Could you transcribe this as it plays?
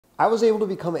I was able to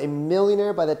become a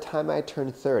millionaire by the time I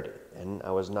turned 30, and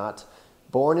I was not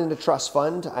born in a trust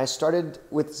fund. I started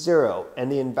with zero,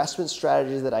 and the investment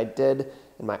strategies that I did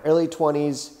in my early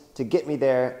 20s to get me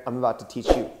there, I'm about to teach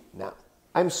you now.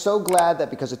 I'm so glad that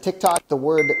because of TikTok, the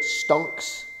word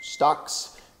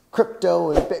stocks,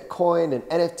 crypto and Bitcoin and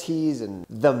NFTs and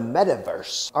the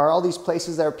metaverse are all these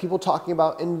places that are people talking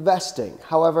about investing.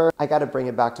 However, I gotta bring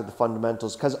it back to the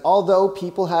fundamentals, because although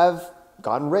people have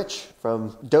gotten rich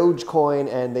from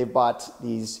Dogecoin and they bought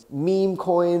these meme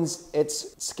coins, it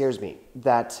scares me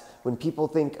that when people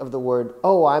think of the word,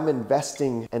 oh, I'm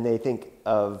investing, and they think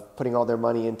of putting all their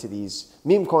money into these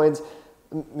meme coins,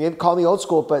 maybe call me old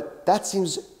school, but that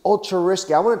seems ultra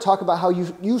risky. I want to talk about how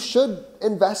you should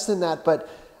invest in that, but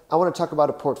I want to talk about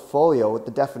a portfolio, what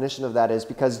the definition of that is,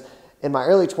 because in my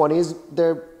early 20s,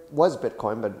 there was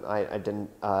Bitcoin, but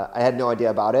I had no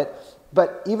idea about it.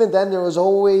 But even then, there was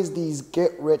always these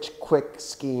get-rich-quick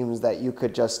schemes that you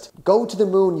could just go to the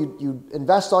moon, you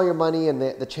invest all your money, and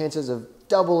the chances of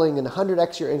doubling and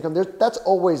 100x your income, that's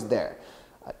always there.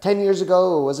 10 years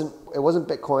ago, it wasn't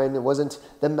Bitcoin, it wasn't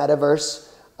the metaverse,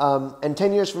 and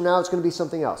 10 years from now, it's going to be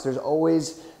something else. There's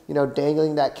always,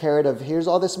 dangling that carrot of here's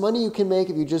all this money you can make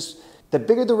if you just, the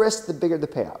bigger the risk, the bigger the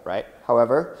payout, right?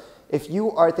 However, if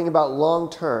you are thinking about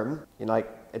long-term,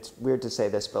 it's weird to say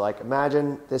this, but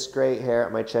imagine this gray hair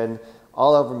at my chin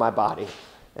all over my body,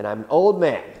 and I'm an old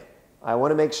man. I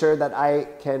want to make sure that I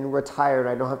can retire and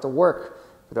I don't have to work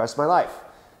for the rest of my life.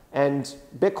 And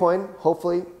Bitcoin,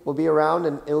 hopefully, will be around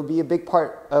and it will be a big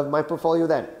part of my portfolio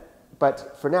then.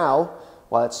 But for now,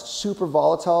 while it's super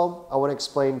volatile, I want to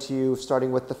explain to you,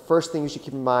 starting with the first thing you should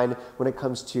keep in mind when it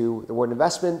comes to the word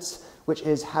investments, which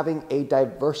is having a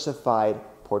diversified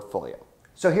portfolio.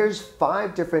 So here's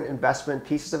 5 different investment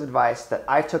pieces of advice that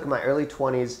I took in my early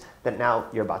 20s that now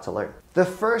you're about to learn. The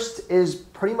first is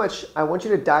pretty much, I want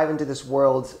you to dive into this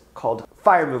world called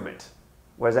FIRE movement.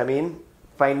 What does that mean?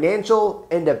 Financial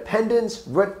independence,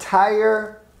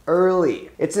 retire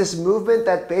early. It's this movement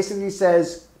that basically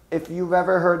says, if you've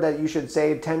ever heard that you should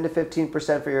save 10 to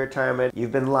 15% for your retirement,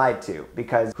 you've been lied to,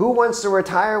 because who wants to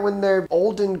retire when they're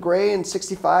old and gray and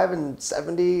 65 and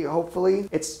 70, hopefully?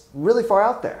 It's really far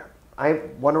out there. I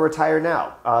want to retire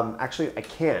now. Actually, I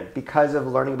can because of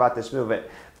learning about this movement,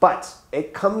 but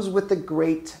it comes with a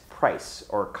great price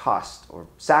or cost or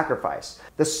sacrifice.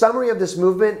 The summary of this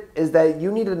movement is that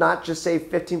you need to not just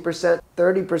save 15%,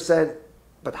 30%,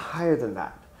 but higher than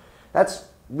that. That's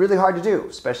really hard to do,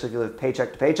 especially if you live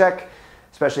paycheck to paycheck,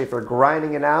 especially if you're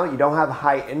grinding it out, you don't have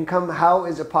high income. How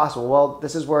is it possible? Well,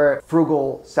 this is where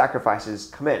frugal sacrifices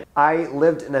come in. I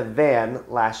lived in a van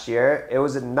last year. It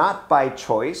was not by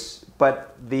choice,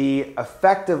 but the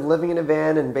effect of living in a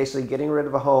van and basically getting rid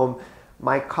of a home,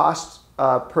 my cost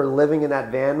per living in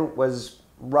that van was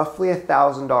roughly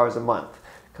 $1,000 a month.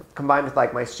 Combined with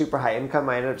my super high income,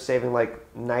 I ended up saving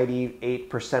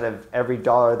 98% of every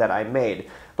dollar that I made.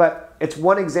 But it's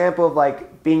one example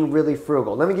of being really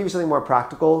frugal. Let me give you something more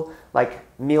practical, like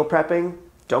meal prepping.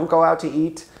 Don't go out to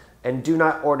eat, and do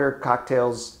not order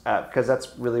cocktails because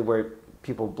that's really where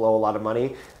people blow a lot of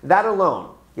money. That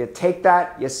alone, you take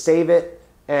that, you save it,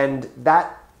 and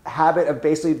that habit of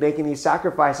basically making these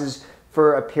sacrifices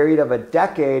for a period of a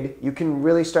decade, you can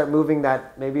really start moving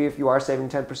that, maybe if you are saving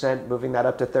 10%, moving that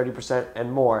up to 30% and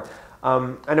more.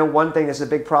 I know one thing that's a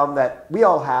big problem that we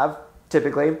all have,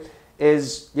 typically,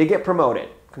 is you get promoted.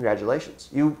 Congratulations.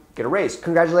 You get a raise.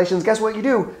 Congratulations. Guess what you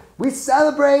do? We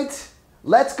celebrate.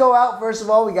 Let's go out, first of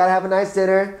all. We got to have a nice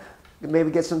dinner. Maybe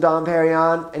get some Dom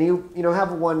Perignon, and you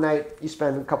have one night, you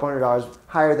spend a couple $100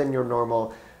 higher than your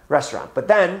normal restaurant. But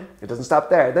then it doesn't stop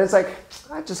there. Then it's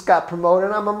I just got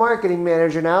promoted. I'm a marketing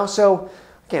manager now, so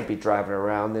I can't be driving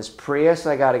around this Prius.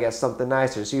 I got to get something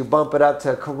nicer. So you bump it up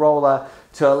to a Corolla,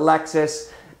 to a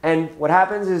Lexus, and what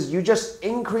happens is you just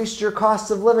increased your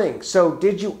cost of living. So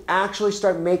did you actually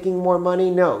start making more money?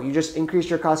 No, you just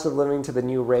increased your cost of living to the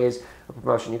new raise or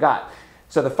promotion you got.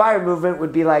 So the FIRE movement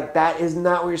would be that is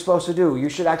not what you're supposed to do. You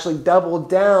should actually double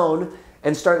down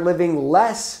and start living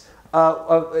less,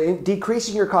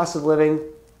 decreasing your cost of living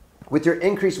with your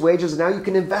increased wages. And now you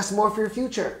can invest more for your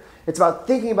future. It's about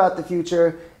thinking about the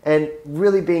future and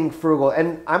really being frugal.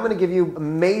 And I'm going to give you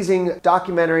amazing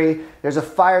documentary. There's a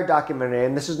FIRE documentary,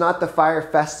 and this is not the FIRE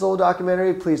Festival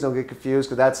documentary. Please don't get confused,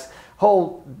 because that's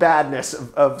whole badness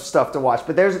of stuff to watch.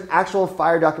 But there's an actual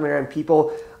FIRE documentary on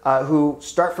people who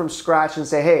start from scratch and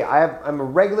say, hey, I'm a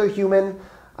regular human.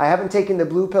 I haven't taken the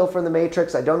blue pill from the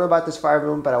Matrix. I don't know about this FIRE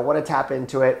movement, but I want to tap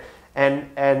into it. And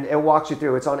it walks you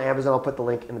through. It's on Amazon. I'll put the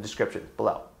link in the description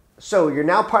below. So you're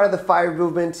now part of the FIRE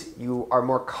movement. You are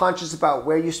more conscious about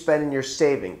where you spend your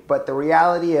saving. But the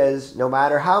reality is, no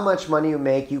matter how much money you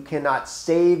make, you cannot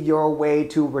save your way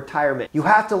to retirement. You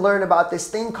have to learn about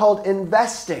this thing called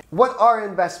investing. What are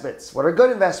investments? What are good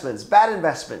investments? Bad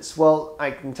investments? Well, I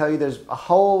can tell you there's a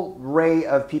whole array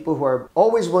of people who are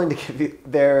always willing to give you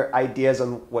their ideas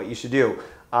on what you should do.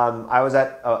 I was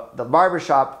at the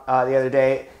barbershop the other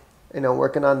day,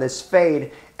 working on this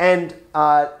fade, and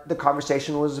the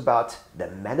conversation was about the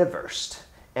metaverse.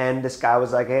 And this guy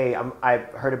was like, hey, I've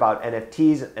heard about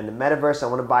NFTs and the metaverse. I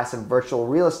want to buy some virtual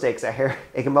real estate because I hear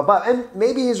it can bump up. And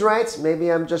maybe he's right.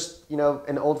 Maybe I'm just,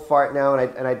 an old fart now,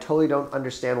 and I totally don't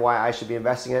understand why I should be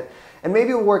investing in it. And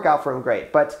maybe it will work out for him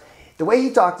great. But the way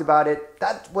he talked about it,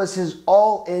 that was his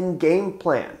all-in game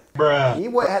plan. Bruh.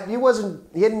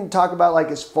 He didn't talk about like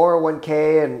his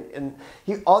 401k and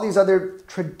all these other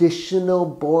traditional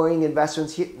boring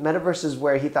investments. Metaverse is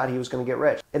where he thought he was going to get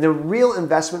rich. And the real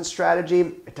investment strategy,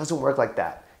 it doesn't work like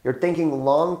that. You're thinking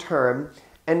long term,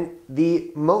 and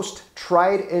the most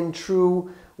tried and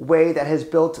true way that has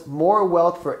built more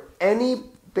wealth for any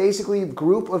basically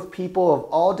group of people of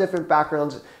all different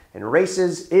backgrounds and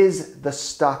races is the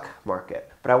stock market.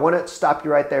 But I want to stop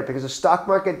you right there, because the stock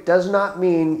market does not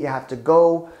mean you have to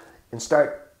go and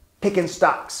start picking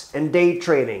stocks and day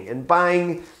trading and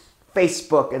buying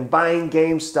Facebook and buying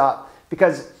GameStop,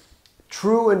 because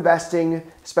true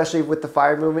investing, especially with the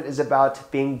FIRE movement, is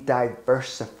about being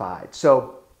diversified.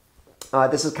 So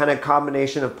this is kind of a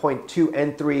combination of point 2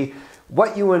 and 3,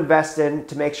 what you invest in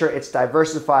to make sure it's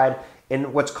diversified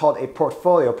in what's called a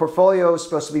portfolio. Portfolio is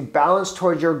supposed to be balanced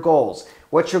towards your goals.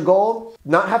 What's your goal?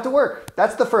 Not have to work.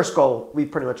 That's the first goal we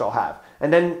pretty much all have.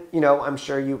 And then, I'm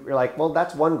sure you're like, well,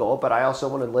 that's one goal, but I also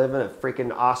want to live in a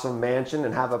freaking awesome mansion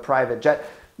and have a private jet.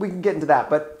 We can get into that.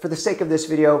 But for the sake of this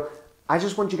video, I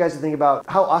just want you guys to think about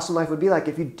how awesome life would be like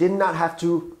if you did not have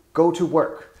to go to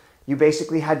work. You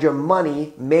basically had your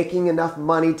money, making enough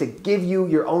money to give you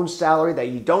your own salary that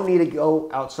you don't need to go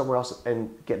out somewhere else and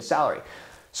get a salary.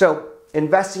 So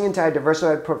investing into a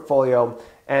diversified portfolio,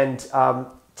 and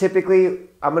typically,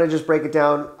 I'm going to just break it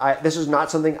down. This is not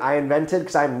something I invented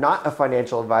because I'm not a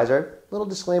financial advisor. Little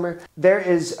disclaimer. There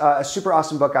is a super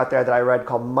awesome book out there that I read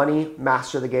called Money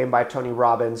Master the Game by Tony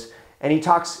Robbins. And he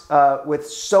talks with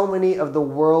so many of the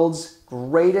world's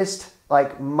greatest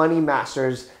money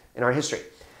masters in our history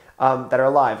that are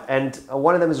alive. And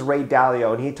one of them is Ray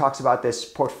Dalio. And he talks about this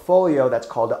portfolio that's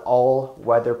called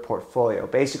all-weather portfolio.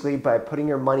 Basically, by putting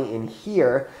your money in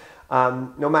here,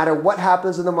 no matter what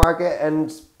happens in the market,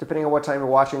 and depending on what time you're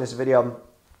watching this video,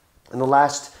 in the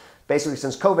last, basically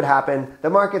since COVID happened, the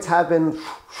markets have been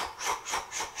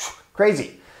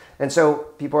crazy. And so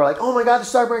people are like, oh my God, the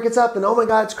stock market's up, and oh my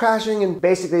God, it's crashing. And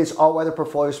basically this all-weather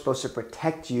portfolio is supposed to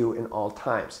protect you in all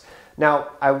times. Now,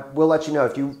 I will let you know,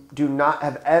 if you do not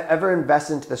have ever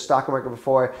invested into the stock market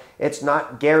before, it's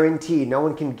not guaranteed. No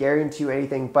one can guarantee you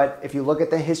anything. But if you look at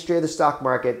the history of the stock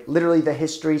market, literally the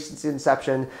history since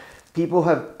inception, people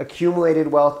have accumulated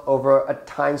wealth over a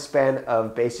time span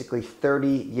of basically 30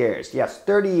 years. Yes,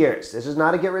 30 years. This is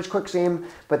not a get-rich-quick scheme,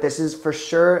 but this is for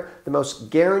sure the most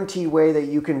guaranteed way that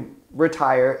you can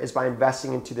retire is by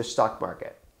investing into the stock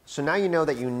market. So now you know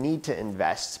that you need to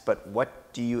invest, but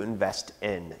what do you invest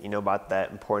in? You know about the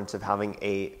importance of having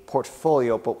a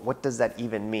portfolio, but what does that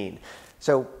even mean?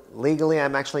 So legally,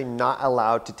 I'm actually not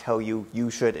allowed to tell you you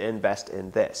should invest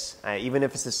in this, even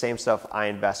if it's the same stuff I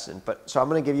invest in. So I'm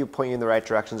going to point you in the right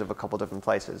directions of a couple different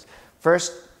places.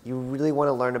 First, you really want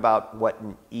to learn about what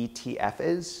an ETF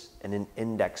is and an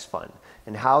index fund,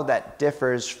 and how that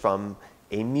differs from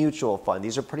a mutual fund.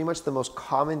 These are pretty much the most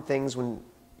common things when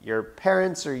your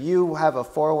parents or you have a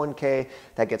 401k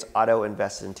that gets auto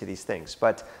invested into these things.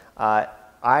 But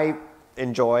I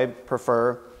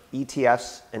prefer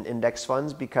ETFs and index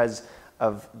funds because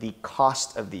of the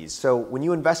cost of these. So when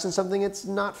you invest in something, it's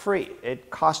not free.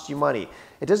 It costs you money.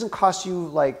 It doesn't cost you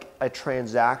like a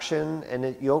transaction,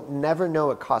 and you'll never know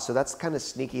it costs. So that's the kind of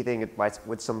sneaky thing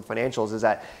with some financials, is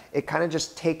that it kind of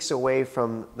just takes away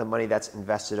from the money that's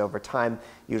invested over time,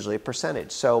 usually a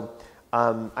percentage. So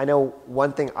I know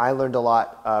one thing I learned a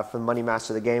lot from Money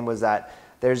Master the Game was that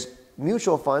there's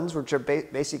mutual funds, which are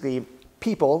basically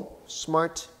people,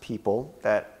 smart people,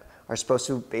 that are supposed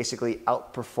to basically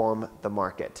outperform the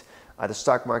market. The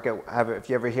stock market, if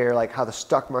you ever hear how the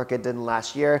stock market did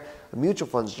last year, a mutual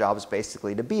fund's job is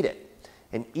basically to beat it.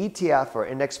 An ETF or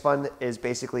index fund is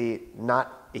basically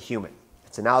not a human.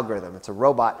 It's an algorithm. It's a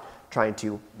robot trying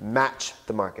to match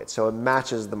the market. So it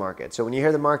matches the market. So when you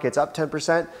hear the market's up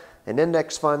 10%, an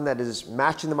index fund that is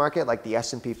matching the market like the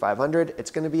S&P 500,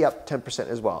 it's going to be up 10%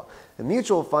 as well. A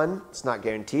mutual fund, it's not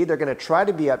guaranteed. They're going to try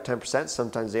to be up 10%.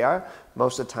 Sometimes they are.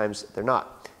 Most of the times they're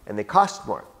not. And they cost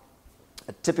more.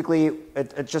 Typically,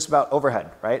 it's just about overhead,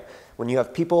 right? When you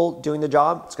have people doing the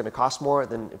job, it's going to cost more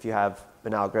than if you have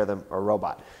an algorithm or a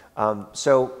robot. I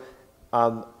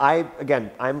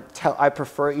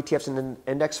prefer ETFs and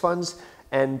index funds,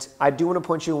 and I do want to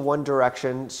point you in one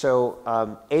direction.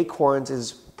 So Acorns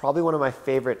is probably one of my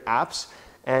favorite apps,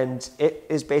 and it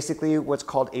is basically what's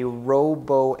called a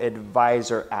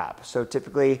robo-advisor app. So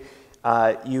typically,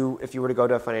 if you were to go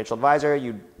to a financial advisor,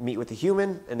 you'd meet with a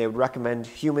human, and they would recommend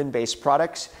human-based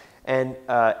products. And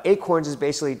Acorns is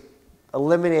basically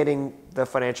eliminating the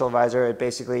financial advisor. It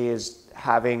basically is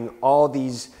having all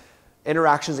these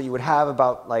interactions that you would have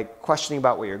about like questioning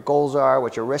about what your goals are,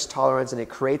 what your risk tolerance, and it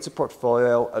creates a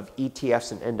portfolio of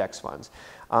ETFs and index funds.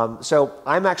 So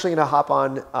I'm actually going to hop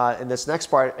on in this next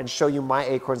part and show you my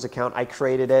Acorns account. I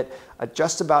created it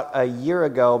just about a year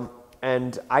ago,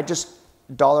 and I just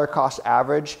dollar cost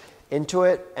average into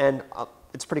it, and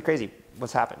it's pretty crazy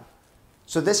what's happened.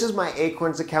 So this is my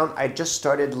Acorns account. I just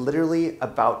started literally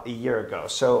about a year ago.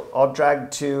 So I'll try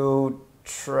to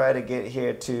get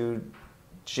here to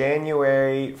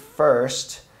January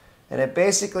 1st, and it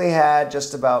basically had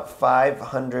just about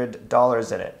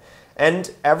 $500 in it.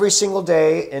 And every single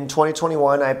day in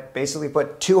 2021, I basically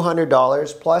put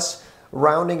 $200 plus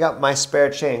rounding up my spare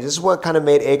change. This is what kind of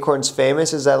made Acorns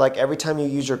famous, is that like every time you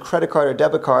use your credit card or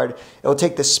debit card, it will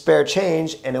take the spare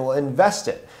change and it will invest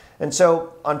it. And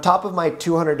so on top of my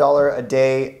 $200 a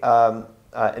day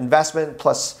investment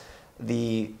plus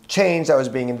the change that was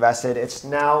being invested, it's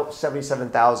now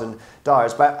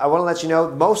 $77,000. But I want to let you know,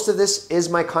 most of this is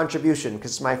my contribution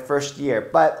because it's my first year.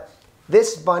 But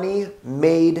this money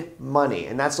made money,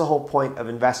 and that's the whole point of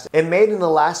investing. It made in the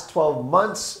last 12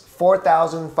 months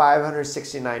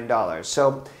 $4,569.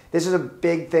 So this is a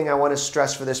big thing I want to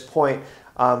stress for this point.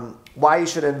 Why you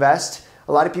should invest.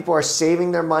 A lot of people are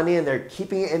saving their money and they're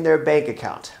keeping it in their bank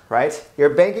account, right? Your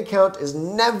bank account is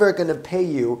never going to pay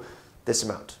you this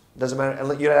amount. Doesn't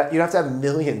matter. You'd have to have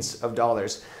millions of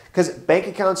dollars, because bank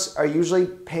accounts are usually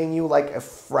paying you like a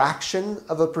fraction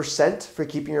of a percent for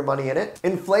keeping your money in it.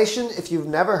 Inflation, if you've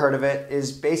never heard of it,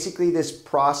 is basically this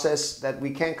process that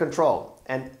we can't control.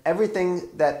 And everything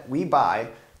that we buy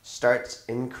starts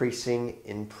increasing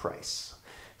in price.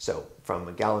 So from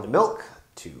a gallon of milk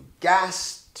to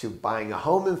gas to buying a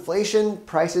home, inflation,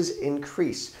 prices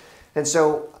increase. And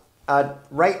so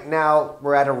right now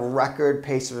we're at a record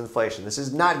pace of inflation. This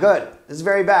is not good. This is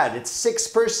very bad. It's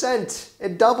 6%.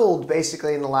 It doubled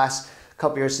basically in the last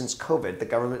couple years since COVID. The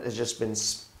government has just been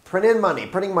printing money.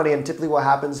 And typically what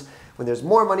happens when there's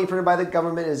more money printed by the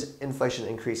government is inflation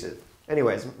increases.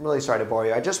 Anyways, I'm really sorry to bore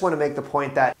you. I just want to make the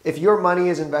point that if your money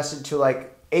is invested to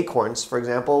like Acorns, for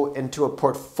example, into a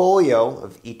portfolio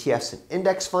of ETFs and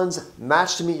index funds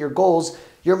matched to meet your goals,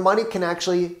 your money can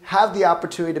actually have the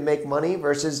opportunity to make money,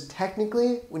 versus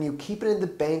technically when you keep it in the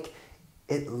bank,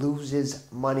 it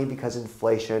loses money because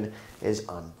inflation is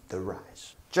on the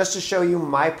rise. Just to show you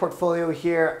my portfolio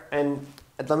here, and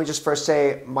let me just first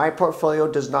say, my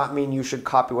portfolio does not mean you should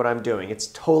copy what I'm doing. It's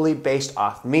totally based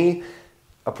off me.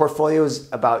 A portfolio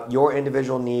is about your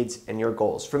individual needs and your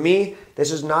goals. For me,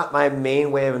 this is not my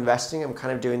main way of investing. I'm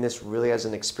kind of doing this really as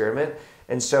an experiment.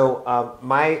 And so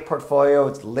my portfolio,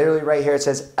 it's literally right here. It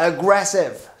says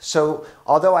aggressive. So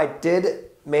although I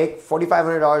did make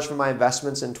 $4,500 from my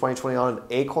investments in 2020 on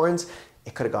Acorns,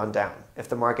 it could have gone down if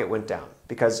the market went down,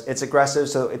 because it's aggressive.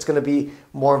 So it's going to be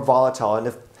more volatile. And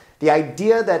if the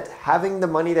idea that having the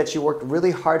money that you worked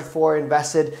really hard for,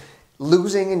 invested,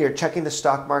 losing, and you're checking the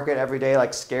stock market every day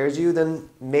like scares you, then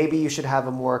maybe you should have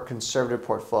a more conservative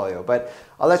portfolio. But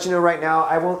I'll let you know right now,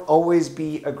 I won't always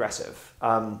be aggressive.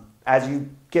 As you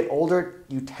get older,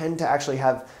 you tend to actually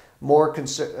have more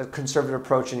conservative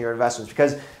approach in your investments,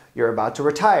 because you're about to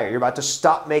retire, you're about to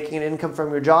stop making an income from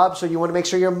your job, so you want to make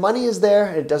sure your money is there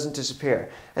and it doesn't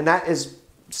disappear. And that is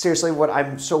seriously what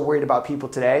I'm so worried about people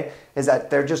today, is that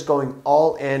they're just going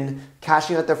all in,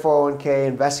 cashing out their 401k,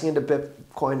 investing into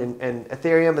Bitcoin and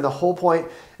Ethereum, and the whole point,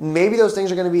 maybe those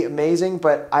things are going to be amazing,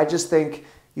 but I just think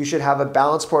you should have a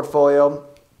balanced portfolio,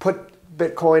 put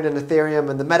Bitcoin and Ethereum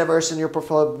and the metaverse in your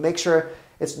portfolio, make sure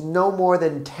it's no more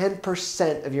than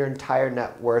 10% of your entire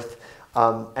net worth.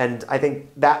 And I think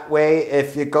that way,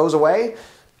 if it goes away,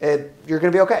 you're going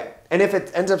to be okay. And if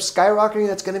it ends up skyrocketing,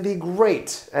 that's going to be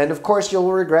great. And of course,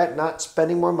 you'll regret not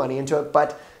spending more money into it,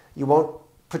 but you won't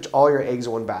put all your eggs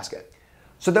in one basket.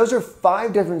 So those are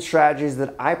 5 different strategies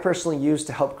that I personally use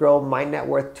to help grow my net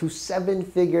worth to 7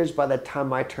 figures by the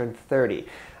time I turn 30.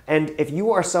 And if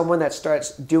you are someone that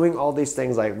starts doing all these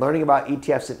things like learning about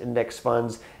ETFs and index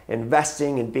funds,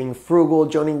 investing and being frugal,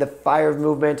 joining the FIRE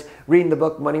movement, reading the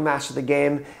book Money Master the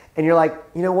Game, and you're like,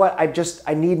 you know what,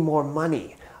 I need more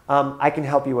money. I can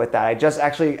help you with that. I just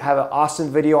actually have an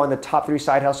awesome video on the top 3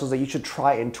 side hustles that you should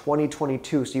try in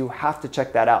 2022, so you have to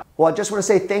check that out. Well, I just want to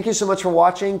say thank you so much for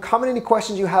watching. Comment any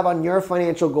questions you have on your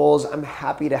financial goals. I'm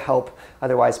happy to help.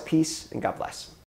 Otherwise, peace and God bless.